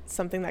it's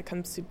something that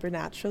comes super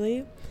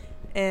naturally.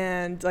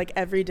 And like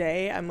every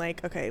day I'm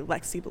like, okay,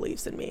 Lexi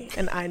believes in me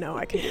and I know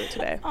I can do it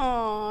today.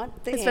 Aw,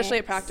 thanks. Especially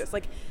at practice,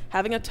 like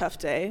having a tough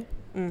day.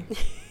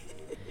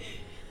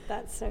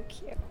 That's so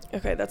cute.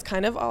 Okay, that's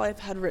kind of all I've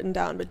had written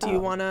down, but do you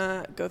want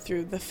to go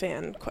through the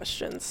fan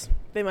questions?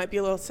 They might be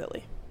a little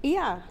silly.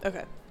 Yeah.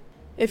 Okay.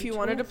 If you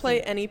wanted to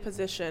play any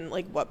position,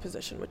 like what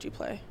position would you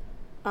play?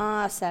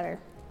 Setter.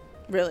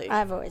 Really?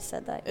 I've always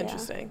said that.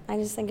 Interesting. Yeah. I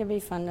just think it'd be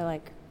fun to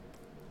like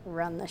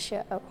run the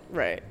show.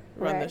 Right.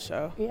 Run the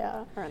show.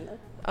 Yeah. Run the.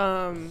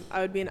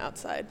 I would be an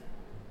outside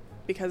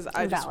because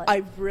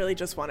I really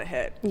just want to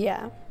hit.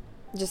 Yeah.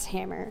 Just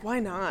hammer. Why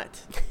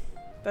not?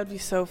 That'd be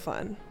so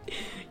fun.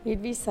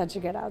 You'd be such a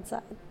good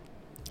outside.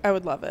 I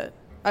would love it.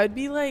 I would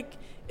be like,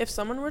 if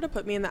someone were to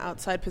put me in the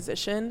outside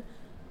position,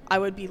 I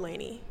would be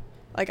Lainey.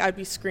 Like, I'd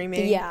be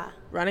screaming,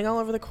 running all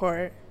over the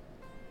court.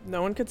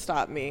 No one could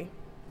stop me.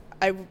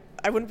 I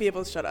wouldn't be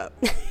able to shut up.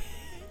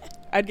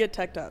 I'd get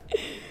teched up.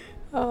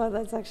 Oh,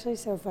 that's actually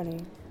so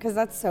funny because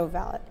that's so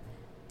valid.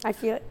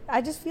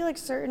 I just feel like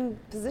certain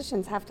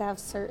positions have to have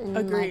certain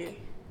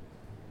like,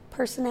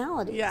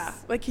 personalities. Yeah.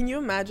 Like, can you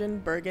imagine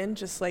Bergen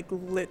just like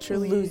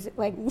literally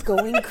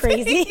going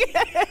crazy?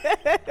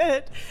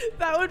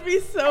 That would be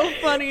so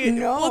funny.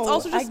 No, well, it's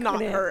also just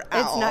not her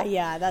at all. It's not.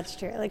 Yeah, that's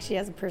true. Like, she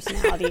has a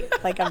personality,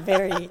 like a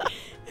very.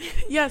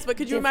 Yes, but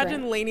could you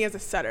imagine Lainey as a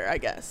setter? I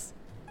guess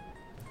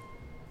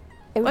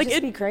it would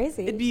just be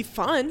crazy. It'd be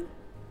fun.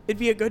 It'd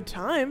be a good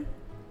time.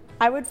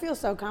 I would feel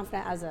so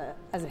confident as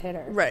a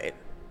hitter. Right.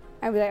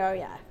 I'd be like, oh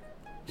yeah,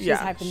 she's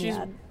hyping me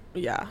up.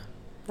 Yeah.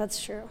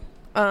 That's true.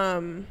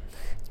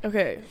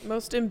 Okay,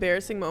 most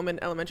embarrassing moment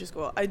in elementary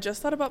school. I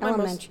just thought about my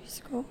elementary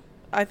school.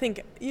 I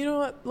think, you know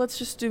what, let's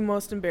just do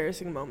most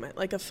embarrassing moment,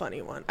 like a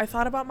funny one. I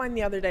thought about mine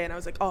the other day and I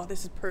was like, oh,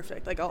 this is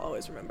perfect. Like, I'll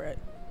always remember it.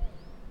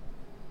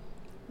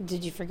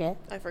 Did you forget?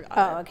 I forgot.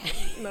 Oh, okay.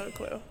 No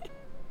clue.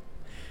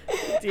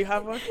 Do you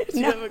have one? Do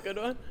you have a good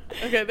one?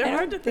 Okay, they're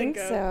hard to think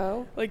of.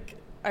 So. Like,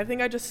 I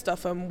think I just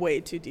stuff them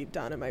way too deep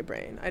down in my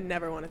brain. I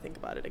never want to think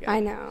about it again. I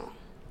know.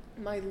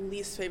 My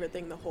least favorite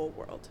thing in the whole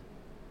world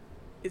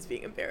is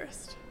being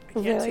embarrassed. I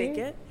can't really? take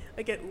it.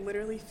 Like, it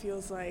literally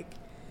feels like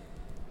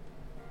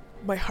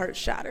my heart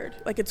shattered.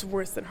 Like, it's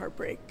worse than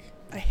heartbreak.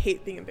 I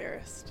hate being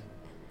embarrassed.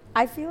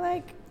 I feel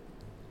like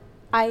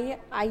I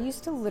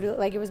used to literally,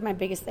 like, it was my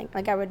biggest thing.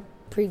 Like, I would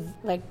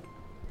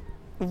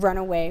run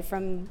away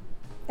from,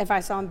 if I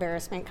saw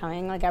embarrassment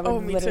coming, like, I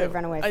would literally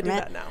run away from it. I do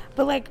that now.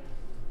 But, like,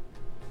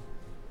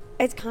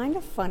 it's kind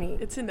of funny.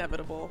 It's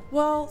inevitable.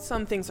 Well,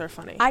 some things are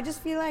funny. I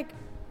just feel like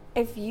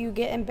if you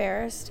get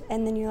embarrassed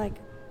and then you're like,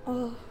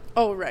 oh.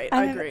 Oh, right.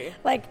 I agree.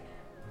 Like,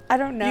 I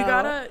don't know.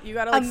 You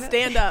gotta like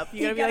stand up.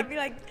 You gotta be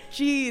like,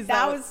 geez,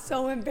 that was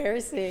so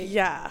embarrassing.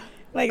 Yeah.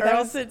 Like, or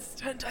else it's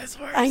 10 times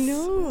worse. I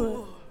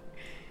know.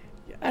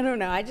 Yeah. I don't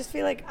know. I just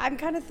feel like I'm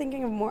kind of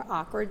thinking of more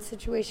awkward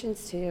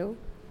situations too.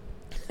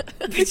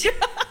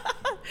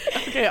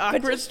 Okay,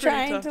 awkward. But just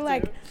trying to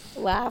like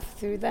laugh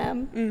through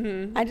them.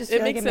 Mm-hmm. I just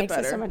feel like it makes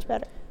it so much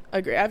better. I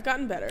agree. I've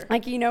gotten better.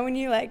 Like, you know, when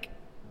you like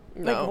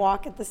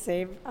walk at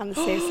on the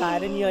safe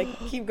side and you like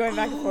keep going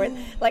back and forth.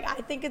 Like, I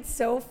think it's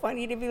so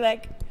funny to be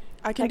like,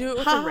 I can do it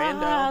with a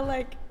rando.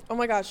 Like, oh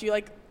my gosh, you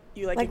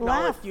acknowledge,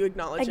 laugh. You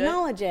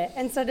acknowledge it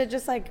instead of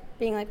just like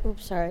being like,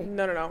 oops, sorry.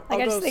 No.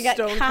 Like, I just think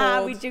stone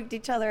cold. We juked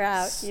each other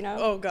out, you know.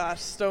 Oh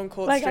gosh, stone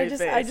cold like, straight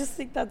face. I just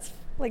think that's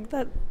like,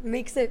 that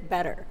makes it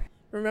better.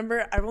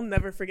 Remember, I will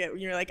never forget when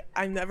you're like,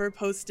 I'm never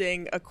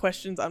posting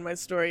questions on my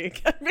story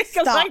again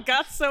because I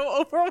got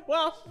so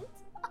overwhelmed.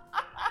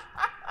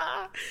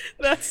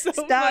 That's so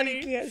funny.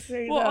 You can't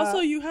say well, that. Also,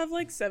 you have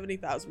like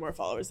 70,000 more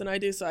followers than I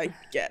do, so I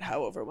get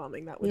how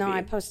overwhelming that would be. No,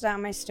 I posted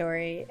on my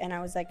story, and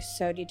I was like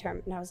so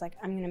determined. And I was like,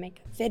 I'm gonna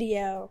make a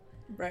video.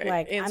 Right.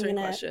 Like, Answering I'm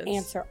gonna questions.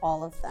 answer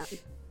all of them.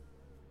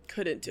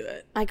 Couldn't do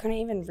it. I couldn't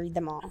even read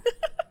them all.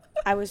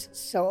 I was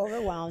so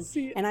overwhelmed.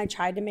 And I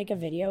tried to make a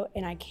video,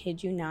 and I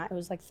kid you not, it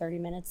was like 30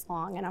 minutes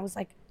long, and I was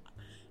like,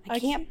 I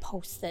can't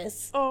post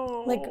this.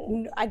 Oh,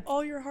 like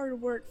all your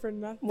hard work for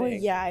nothing. Well,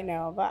 yeah, I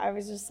know, but I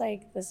was just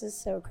like, this is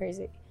so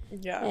crazy.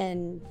 Yeah.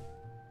 And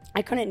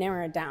I couldn't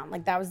narrow it down.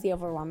 Like, that was the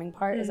overwhelming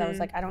part. Is I was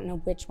like, I don't know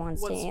which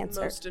ones to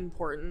answer. What's most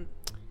important?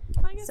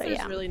 I guess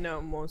there's really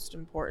no most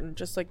important,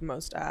 just like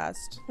most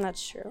asked.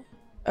 That's true.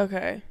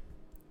 Okay,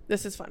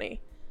 this is funny.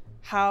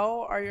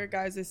 How are your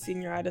guys'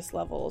 senioritis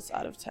levels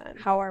out of 10?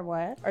 How are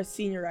what? Our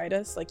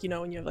senioritis, like, you know,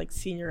 when you have like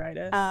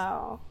senioritis.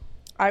 Oh.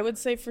 I would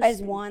say for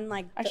is 1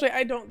 like actually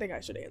I don't think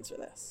I should answer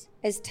this.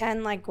 Is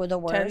 10 like the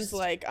worst? 10's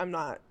like I'm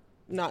not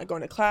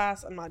going to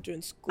class, I'm not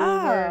doing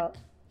schoolwork.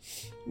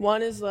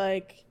 1 is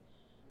like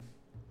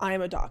I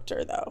am a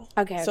doctor, though.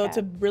 Okay. So it's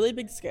a really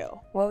big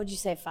scale. What would you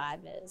say 5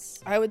 is?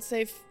 I would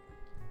say,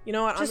 you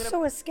know what? A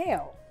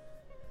scale.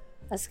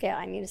 A scale.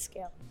 I need a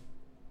scale.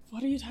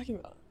 What are you talking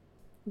about?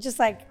 Just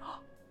like,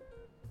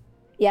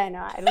 yeah, no,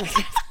 I don't.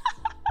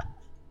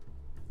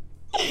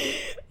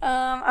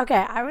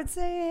 Okay, I would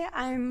say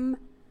I'm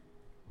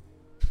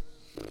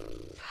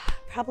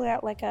probably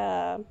at like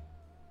a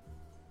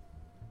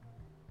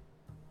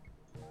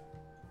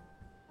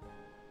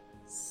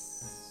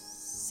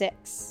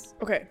 6.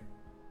 Okay.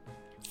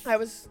 I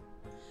was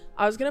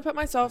gonna put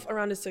myself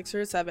around a 6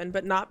 or a 7,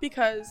 but not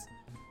because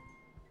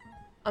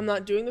I'm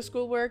not doing the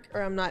schoolwork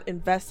or I'm not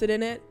invested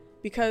in it,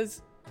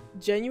 because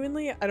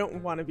genuinely I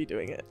don't want to be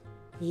doing it.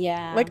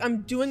 Yeah. Like,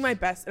 I'm doing my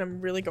best and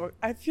I'm really going.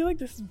 I feel like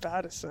this is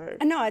bad to say.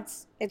 No,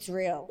 it's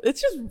real. We're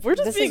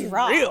just this being is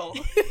raw. real.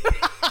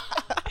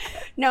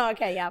 No,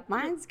 okay, yeah,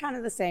 mine's kind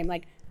of the same.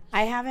 Like,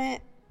 I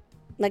haven't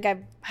missed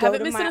an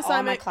assignment.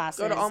 All my classes.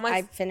 Go to all my.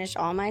 I finished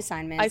all my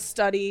assignments. I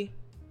study.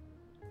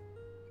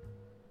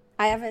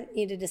 I haven't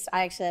needed to.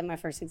 I actually had my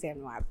first exam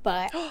tomorrow,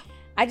 but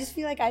I just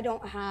feel like I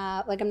don't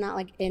have, like, I'm not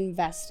like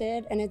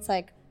invested, and it's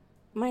like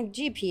my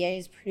GPA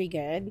is pretty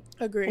good.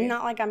 Agree. And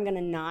not like I'm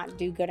gonna not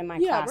do good in my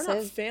classes. classes.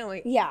 We're not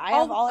failing. Yeah, I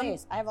have all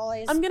A's. I have all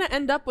A's. I'm gonna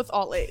end up with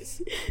all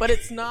A's, but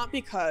it's not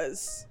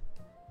because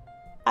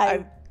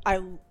I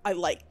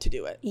like to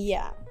do it.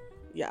 Yeah.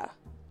 Yeah.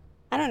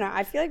 I don't know.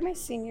 I feel like my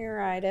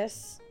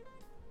senioritis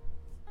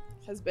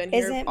has been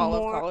here isn't all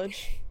more, of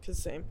college. Cause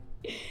same.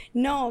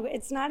 No,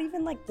 it's not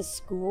even like the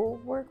school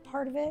work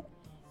part of it.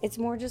 It's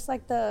more just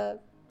like I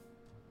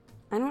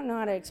don't know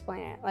how to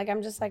explain it. Like,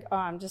 I'm just like, oh,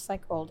 I'm just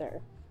like older.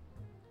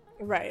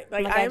 Right.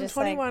 Like I am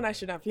 21. I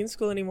should not be in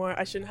school anymore.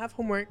 I shouldn't have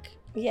homework.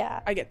 Yeah.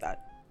 I get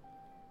that.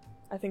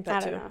 I think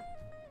that too.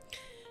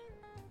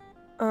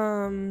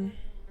 Know.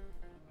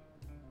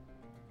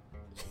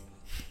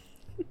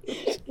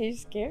 You're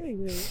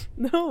scaring me.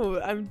 No,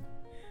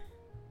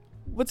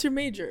 What's your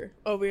major?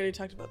 Oh, we already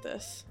talked about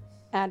this.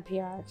 Ad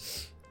PR.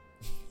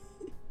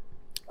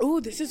 Oh,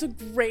 this is a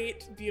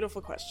great,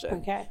 beautiful question.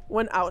 Okay.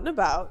 When out and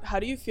about, how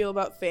do you feel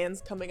about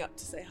fans coming up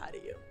to say hi to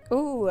you?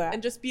 Ooh.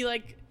 And just be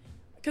like,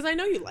 because I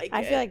know you like it.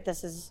 I feel like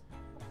this is.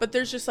 But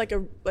there's just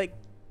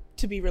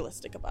to be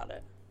realistic about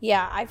it.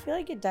 Yeah, I feel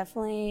like it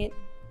definitely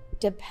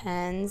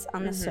depends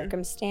on the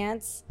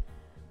circumstance.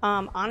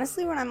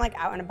 Honestly, when I'm like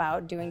out and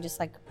about doing just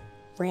like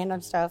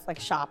random stuff like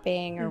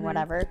shopping or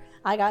whatever,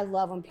 like I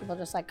love when people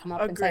just like come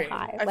up and say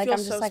hi. I like feel I'm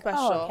just so like, special.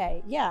 oh,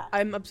 okay, yeah.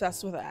 I'm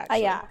obsessed with it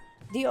actually. Yeah.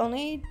 The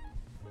only,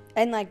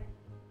 and like,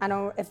 I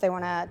don't, if they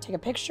want to take a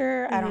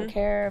picture, I don't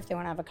care. If they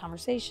want to have a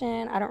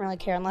conversation, I don't really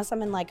care unless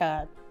I'm in like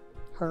a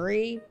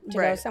hurry to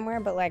go somewhere.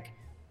 But like,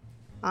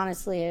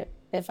 honestly,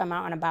 if I'm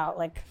out and about,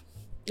 like,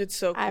 it's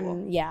so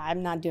cool.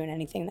 I'm not doing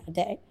anything that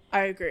day.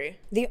 I agree.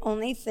 The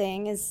only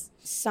thing is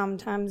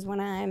sometimes when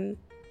I'm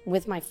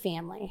with my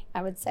family,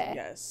 I would say.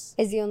 Yes.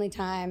 Is the only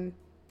time.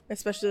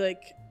 Especially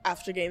like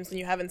after games when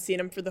you haven't seen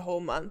them for the whole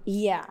month.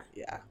 Yeah.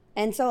 Yeah.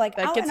 And so like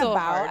that out gets and a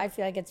about, hard. I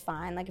feel like it's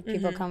fine. Like if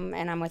people come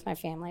and I'm with my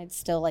family, it's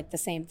still like the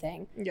same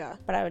thing. Yeah.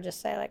 But I would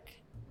just say like,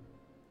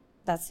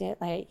 that's it.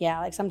 Like, yeah,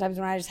 like sometimes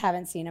when I just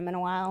haven't seen them in a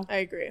while. I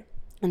agree.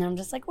 And I'm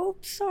just like, oh,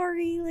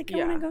 sorry. Like, I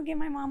want to go give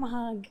my mom a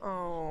hug.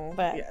 Oh,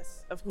 but,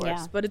 yes, of course.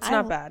 Yeah, but it's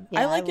not bad.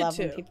 Yeah, I like love it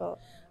too. When people...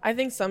 I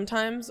think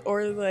sometimes,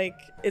 or like,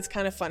 it's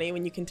kind of funny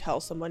when you can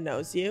tell someone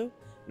knows you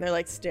and they're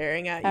like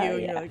staring at you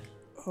and you're like,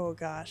 oh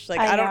gosh.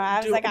 Like, I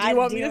don't, do you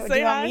want me to say do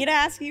you want me to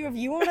ask you if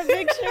you want a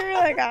picture?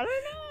 Like, I don't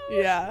know.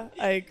 Yeah,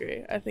 I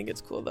agree. I think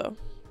it's cool though.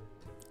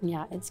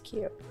 Yeah, it's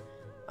cute.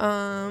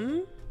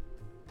 Someone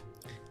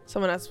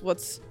asked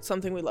what's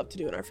something we love to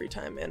do in our free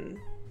time, and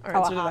our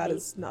answer to that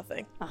is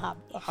nothing. A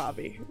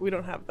hobby. We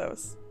don't have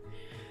those.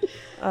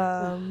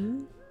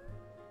 I'm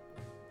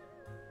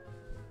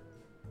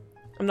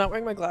not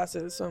wearing my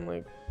glasses, so I'm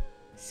like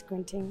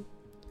squinting.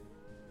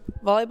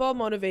 Volleyball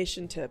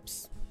motivation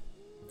tips.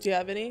 Do you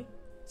have any?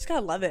 Just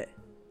gotta love it.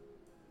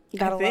 You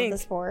gotta love the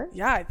sport.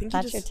 Yeah, I think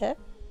that's your tip.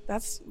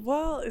 Is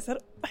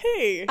that?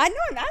 Hey, I know.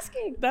 I'm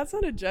asking. That's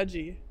not a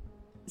judgy.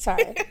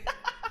 Sorry.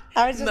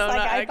 I was just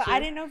I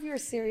didn't know if you were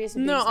serious.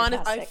 No,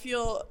 honestly, I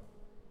feel.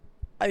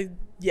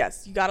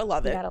 Yes, you gotta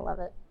love it. You gotta love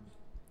it.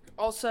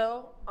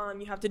 Also,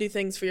 you have to do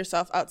things for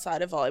yourself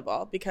outside of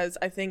volleyball, because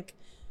I think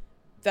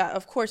that,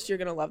 of course, you're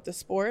gonna love the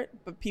sport,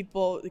 but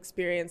people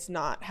experience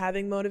not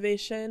having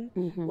motivation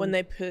when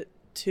they put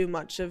too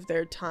much of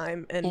their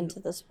time into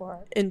the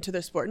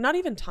sport. Not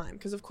even time,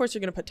 because of course you're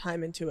gonna put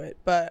time into it,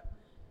 but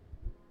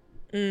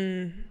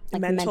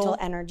like mental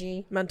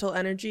energy.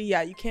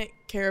 Yeah, you can't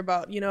care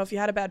about, if you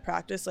had a bad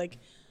practice, like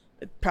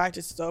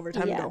practice is over,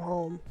 time to go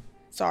home.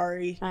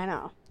 Sorry. I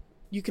know.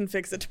 You can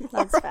fix it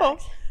tomorrow. That's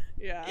facts.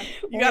 Yeah.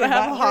 You gotta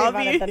have a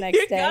hobby. The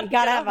next day. You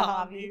gotta have a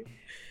hobby.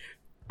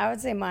 I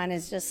would say mine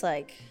is just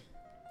like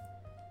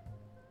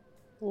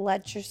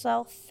let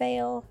yourself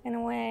fail in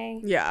a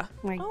way. Yeah.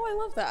 Like, oh, I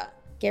love that.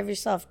 Give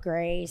yourself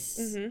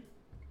grace.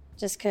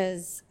 Just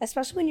because,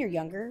 especially when you're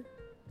younger,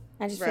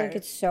 I just feel like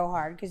it's so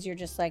hard because you're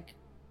just like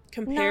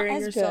comparing not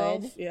as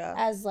yourself. Good yeah.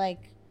 as like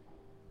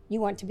you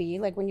want to be,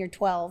 like when you're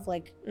 12,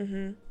 like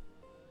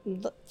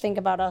think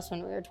about us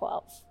when we were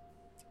 12.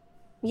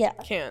 Yeah.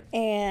 Can't.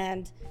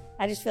 And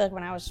I just feel like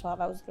when I was 12,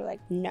 I was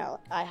like, no,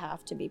 I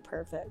have to be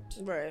perfect.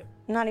 Right.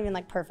 Not even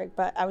like perfect,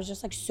 but I was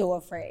just like so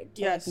afraid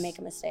to like make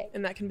a mistake.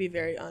 And that can be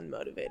very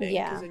unmotivating.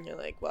 Yeah. Because then you're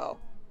like, well,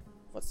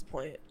 what's the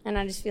point? And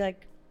I just feel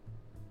like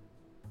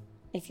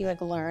if you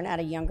like learn at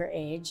a younger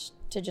age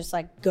to just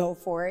like go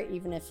for it,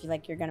 even if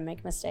you're going to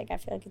make a mistake, I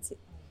feel like it's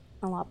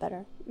a lot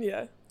better.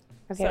 Yeah.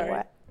 Okay, Sorry.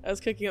 what? I was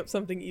cooking up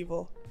something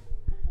evil.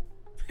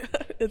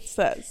 It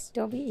says.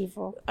 Don't be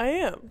evil. I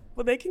am.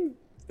 Well, they can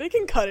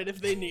cut it if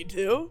they need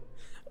to.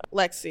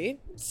 Lexi,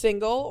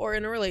 single or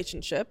in a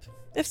relationship?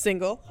 If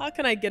single, how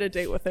can I get a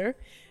date with her?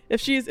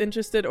 If she is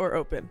interested or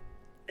open?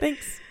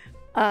 Thanks.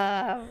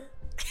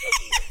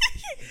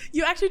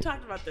 You actually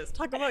talked about this.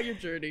 Talk about your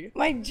journey.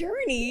 My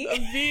journey? Of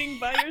being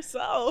by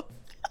yourself.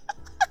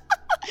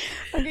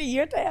 Okay,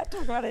 you have to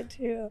talk about it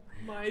too.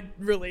 My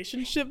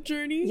relationship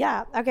journey?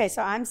 Yeah. Okay,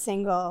 so I'm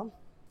single.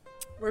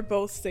 We're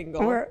both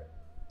single.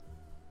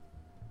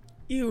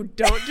 You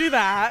don't do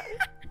that.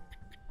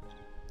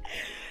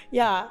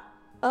 Yeah.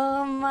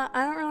 I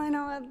don't really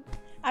know what...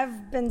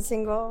 I've been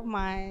single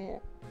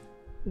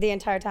the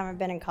entire time I've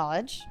been in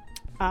college.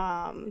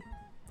 And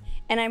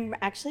I'm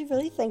actually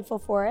really thankful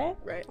for it.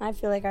 Right. I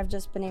feel like I've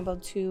just been able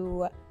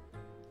to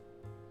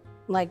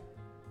like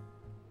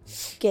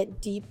get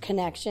deep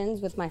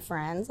connections with my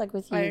friends, like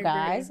with you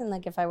guys. And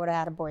like if I would have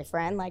had a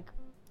boyfriend, like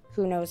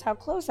who knows how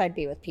close I'd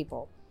be with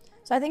people.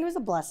 So I think it was a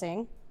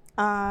blessing.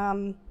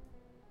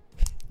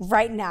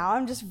 Right now,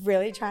 I'm just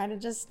really trying to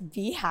just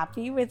be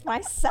happy with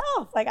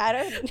myself. Like, I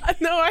don't... I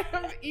know, I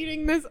am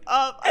eating this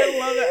up. I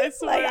love it. I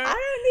swear. Like, I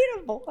don't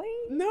need a boy.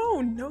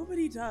 No,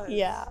 nobody does.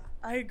 Yeah.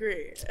 I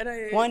agree.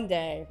 And One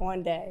day.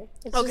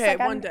 It's okay, just like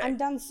one day. I'm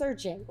done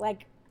searching.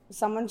 Like,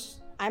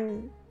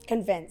 I'm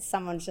convinced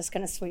someone's just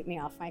going to sweep me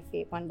off my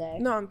feet one day.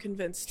 No, I'm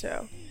convinced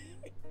too.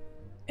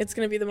 It's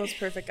going to be the most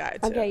perfect guy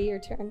too. Okay, your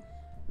turn.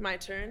 My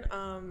turn.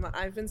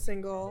 I've been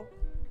single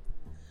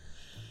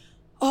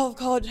all of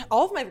college,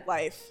 all of my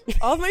life,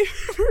 all of my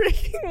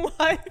freaking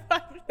life.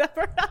 I've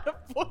never had a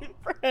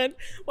boyfriend.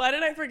 Why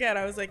did I forget?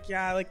 I was like,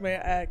 yeah, like my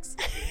ex.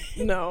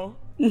 No.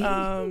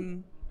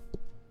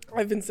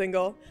 I've been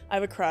single. I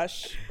have a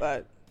crush,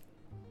 but.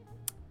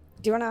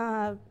 Do you want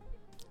to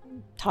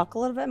talk a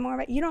little bit more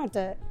about? You don't have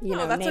to,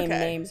 name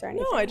names or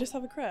anything. No, I just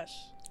have a crush.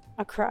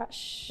 A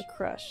crush. A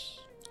crush.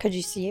 Could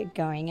you see it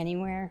going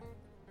anywhere?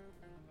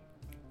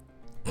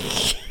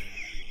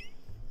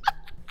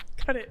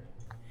 Cut it.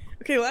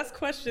 Okay, last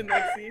question,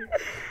 Lexi.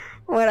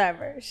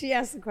 Whatever. She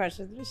asked the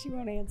questions, but she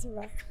won't answer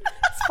back.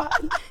 It's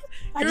fine.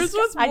 I just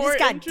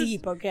got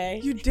deep, okay?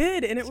 You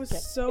did, and it was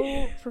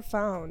so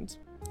profound.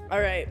 All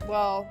right,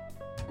 well,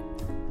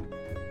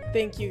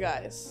 thank you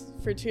guys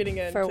for tuning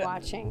in. For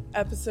watching.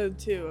 Episode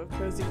 2 of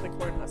Cozy with the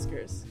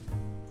Cornhuskers.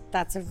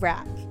 That's a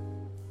wrap.